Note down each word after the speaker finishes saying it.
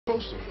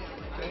Poster.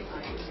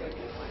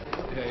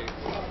 Hey.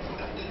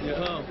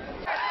 Yo.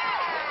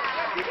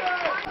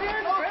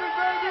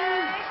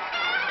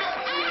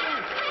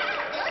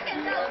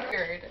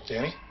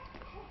 Danny?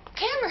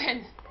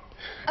 Cameron!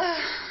 What are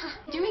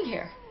you doing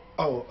here?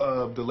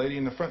 Oh, the lady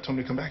in the front told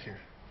me to come back here.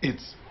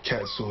 It's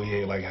cat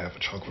soulier, like half a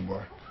chocolate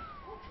bar.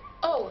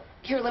 Oh,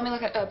 here, let me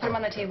look at, put them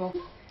on the table.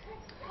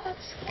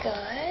 That's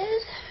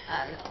good.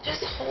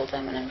 Just hold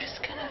them and I'm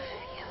just gonna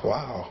feel.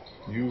 Wow,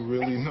 you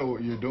really know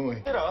what you're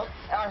doing. Get up.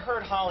 I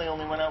heard Holly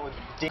only went out with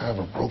I have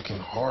a broken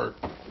heart.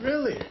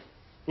 Really?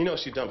 You know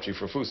she dumped you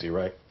for Fousey,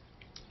 right?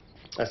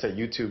 That's that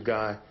YouTube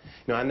guy.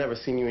 You know, I never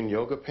seen you in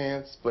yoga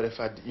pants, but if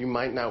you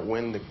might not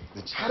win the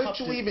How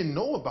did you even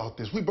know about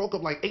this? We broke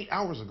up like 8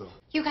 hours ago.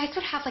 You guys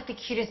would have like the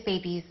cutest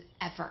babies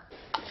ever.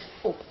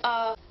 Oh,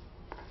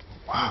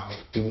 Wow,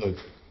 you look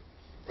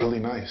really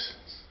nice.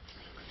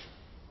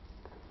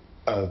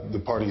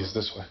 The party is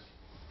this way.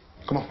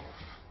 Come on.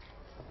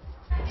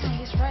 yeah,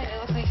 he's right. I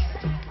look like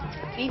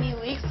Amy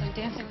Leakes in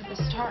Dancing with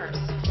the Stars.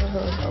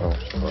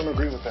 I don't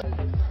agree with that.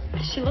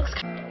 She looks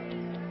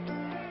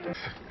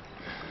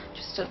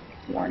just to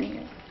warn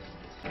you.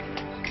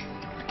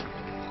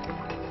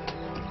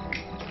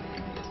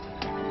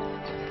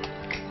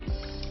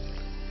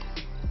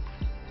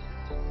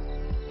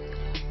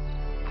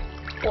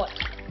 What?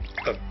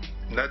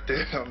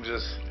 Nothing. I'm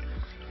just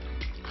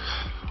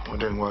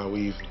wondering why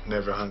we've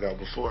never hung out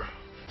before.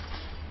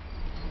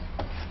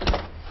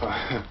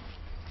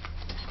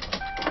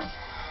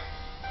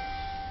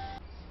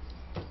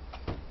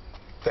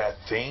 That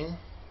thing?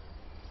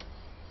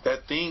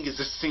 That thing is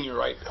a senior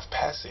rite of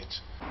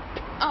passage.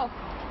 Oh.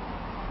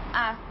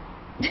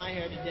 My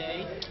hair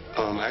today.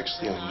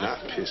 Actually, I'm not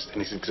pissed,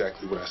 and it's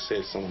exactly what I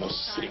said. Someone else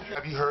is sitting.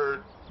 Have you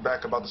heard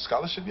back about the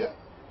scholarship yet?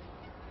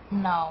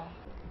 No.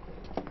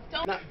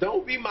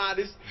 Don't be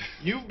modest.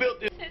 You've built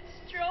this. It's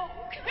stroke.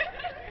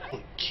 I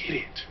don't get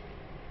it.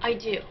 I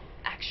do,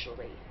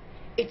 actually.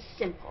 It's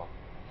simple.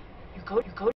 You go